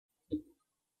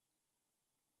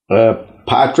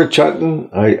Partridge hunting,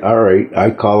 all right,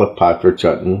 I call it partridge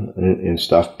hunting and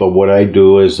stuff. But what I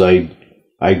do is I'm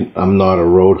not a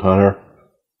road hunter.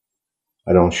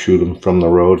 I don't shoot them from the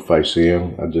road. If I see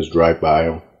them, I just drive by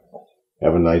them.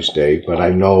 Have a nice day. But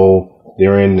I know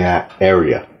they're in that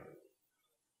area.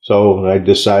 So I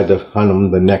decide to hunt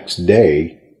them the next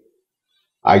day.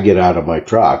 I get out of my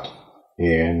truck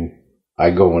and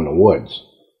I go in the woods.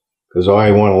 Because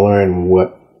I want to learn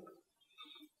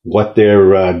what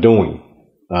they're doing.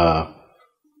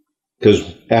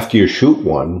 Because after you shoot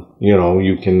one, you know,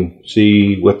 you can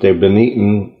see what they've been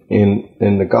eating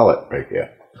in the gullet right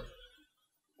here.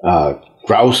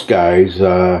 Grouse guys,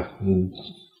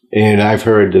 and I've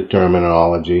heard the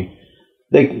terminology,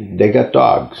 they got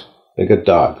dogs. They got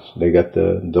dogs. They got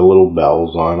the little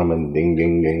bells on them and ding,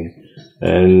 ding, ding.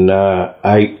 And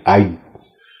I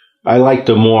like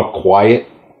the more quiet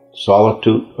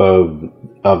solitude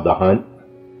of the hunt.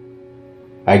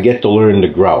 I get to learn the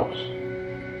grouse.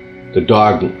 The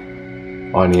dog,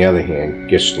 on the other hand,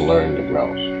 gets to learn the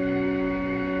grouse.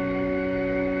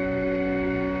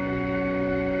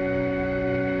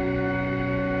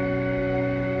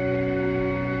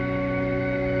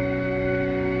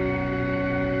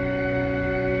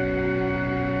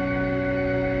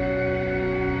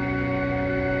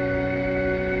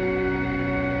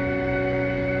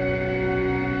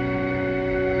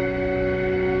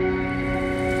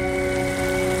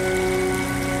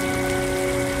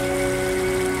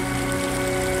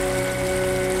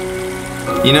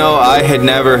 You know, I had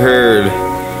never heard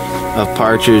of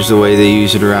partridge the way they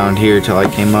use it around here till I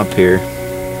came up here.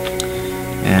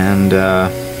 And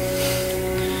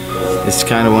it's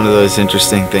kind of one of those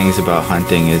interesting things about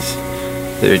hunting is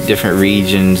there are different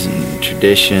regions and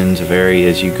traditions of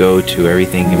areas you go to.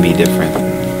 Everything can be different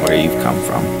than where you've come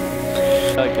from.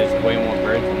 I feel like there's way more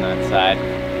birds on that side.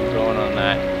 I'm going on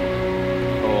that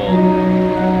whole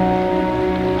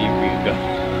view.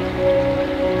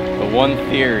 The one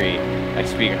theory I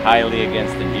speak highly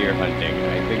against the deer hunting.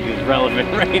 I think is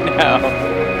relevant right now.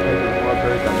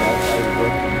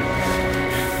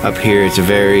 Up here, it's a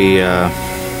very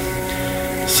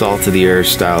salt of the earth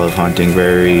style of hunting,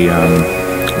 very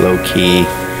low key.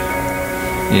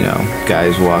 You know,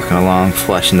 guys walking along,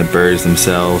 flushing the birds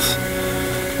themselves.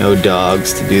 No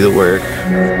dogs to do the work.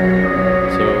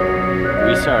 So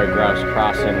we saw a grouse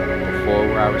crossing before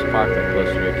where I was parked, like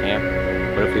closer to camp.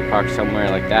 What if we park somewhere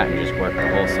like that and just work the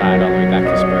whole side all the way back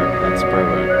to that spur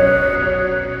road?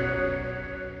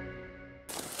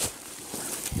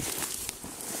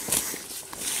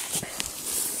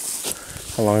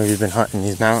 How long have you been hunting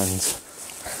these mountains?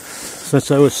 Since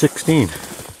I was 16.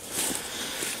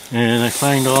 And I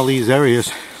find all these areas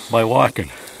by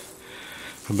walking.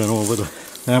 I've been over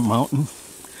that mountain.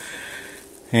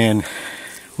 And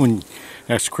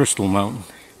that's Crystal Mountain.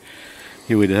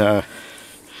 You would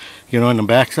get on the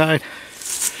backside.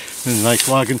 There's a nice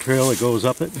logging trail that goes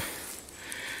up it.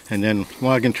 And then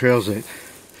logging trails that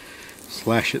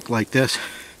slash it like this.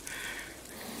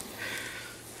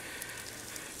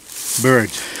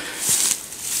 Birds.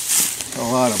 A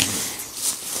lot of them.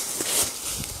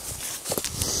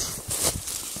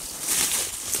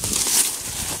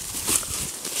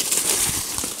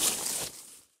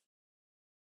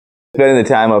 Spending the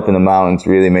time up in the mountains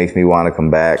really makes me want to come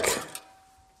back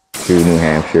to New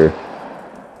Hampshire.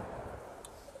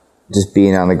 Just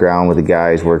being on the ground with the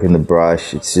guys, working the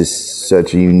brush, it's just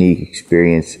such a unique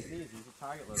experience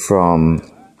from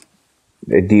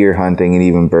deer hunting and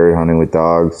even bird hunting with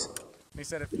dogs.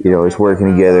 You know, it's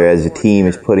working together as a team,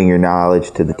 it's putting your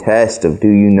knowledge to the test of, do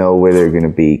you know where they're going to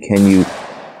be? Can you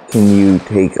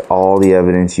take all the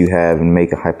evidence you have and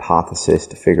make a hypothesis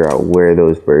to figure out where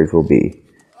those birds will be?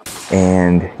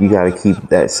 And you got to keep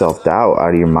that self-doubt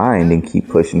out of your mind and keep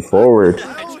pushing forward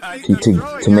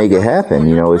to make it happen.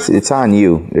 You know, it's on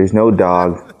you. There's no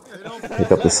dog to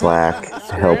pick up the slack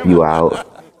to help you out.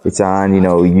 It's on, you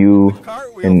know, you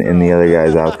and the other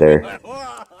guys out there.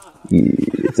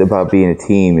 It's about being a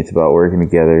team. It's about working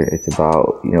together. It's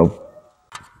about, you know,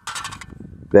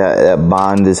 that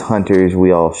bond as hunters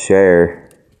we all share.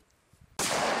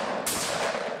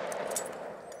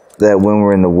 That when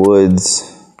we're in the woods,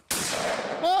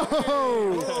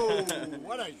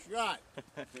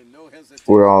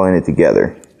 we're all in it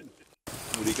together.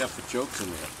 What do you got for jokes in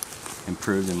there?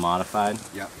 Improved and modified?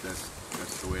 Yep,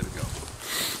 that's the way to go.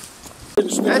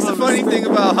 that's the funny thing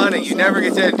about hunting. You never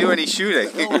get to do any shooting.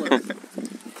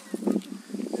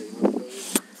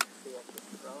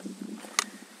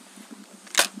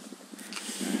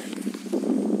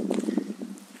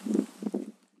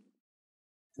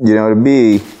 You know, to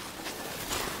be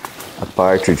a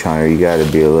partridge hunter, you got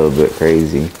to be a little bit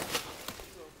crazy.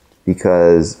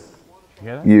 because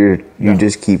you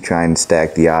just keep trying to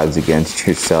stack the odds against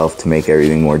yourself to make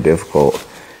everything more difficult.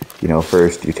 You know,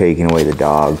 first you're taking away the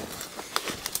dog.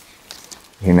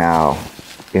 You're now,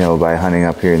 you know, by hunting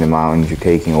up here in the mountains, you're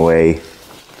taking away,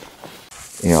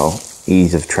 you know,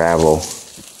 ease of travel.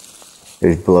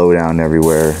 There's blowdown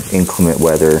everywhere, inclement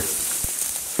weather.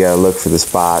 You gotta look for the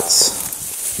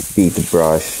spots, beat the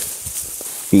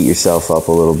brush, beat yourself up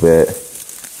a little bit,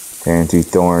 tearing through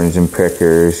thorns and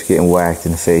prickers, getting whacked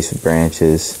in the face with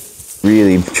branches.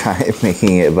 Really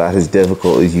making it about as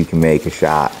difficult as you can make a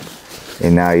shot.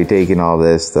 And now you're taking all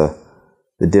this, the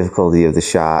difficulty of the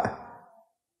shot,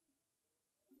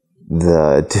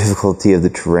 the difficulty of the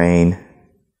terrain,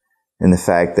 and the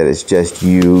fact that it's just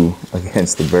you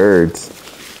against the birds.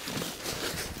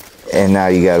 And now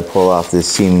you got to pull off this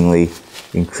seemingly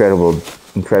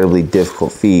incredibly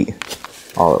difficult feat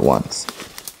all at once.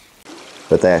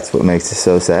 But that's what makes it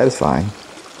so satisfying.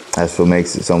 That's what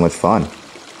makes it so much fun.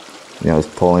 You know, it's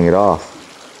pulling it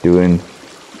off, doing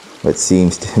what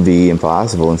seems to be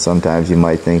impossible. And sometimes you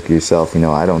might think to yourself, you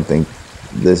know, I don't think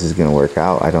this is going to work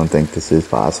out. I don't think this is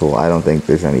possible. I don't think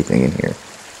there's anything in here.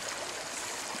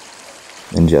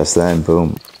 And just then,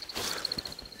 boom.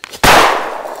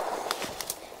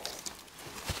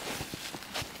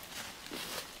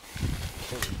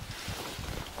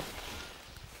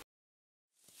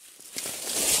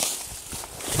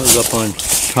 I was up on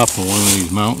top of one of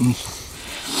these mountains.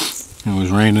 It was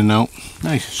raining out.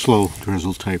 Nice slow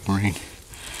drizzle type rain.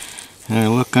 And I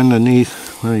look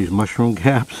underneath one of these mushroom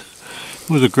gaps.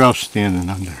 There was a grouse standing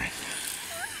under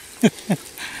it.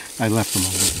 I left him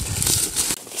alone.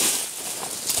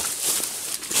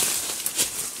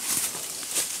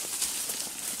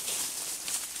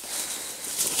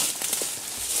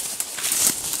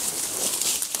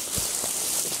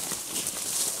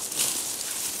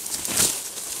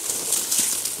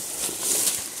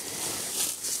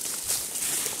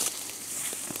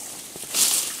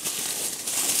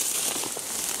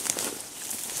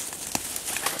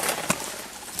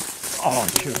 Oh,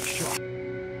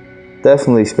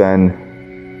 definitely spend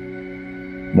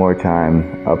more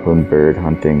time upland bird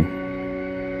hunting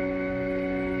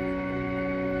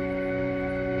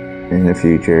in the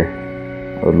future.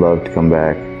 I would love to come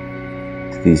back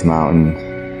to these mountains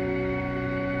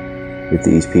with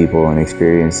these people and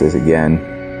experience this again.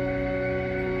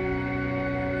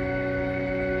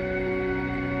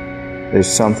 There's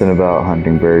something about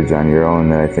hunting birds on your own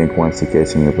that I think once it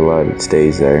gets in your blood, it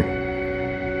stays there.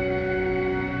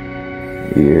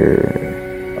 You're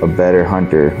a better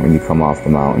hunter when you come off the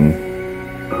mountain.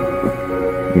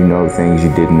 You know things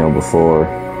you didn't know before.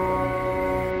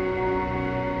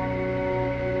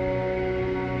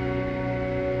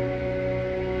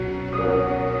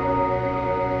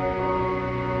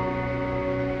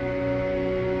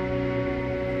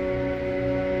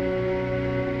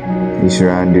 You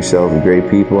surround yourself with great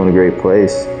people in a great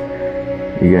place,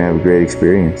 you're gonna have a great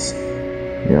experience.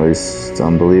 You know, it's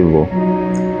unbelievable.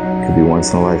 Could be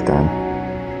once in a lifetime.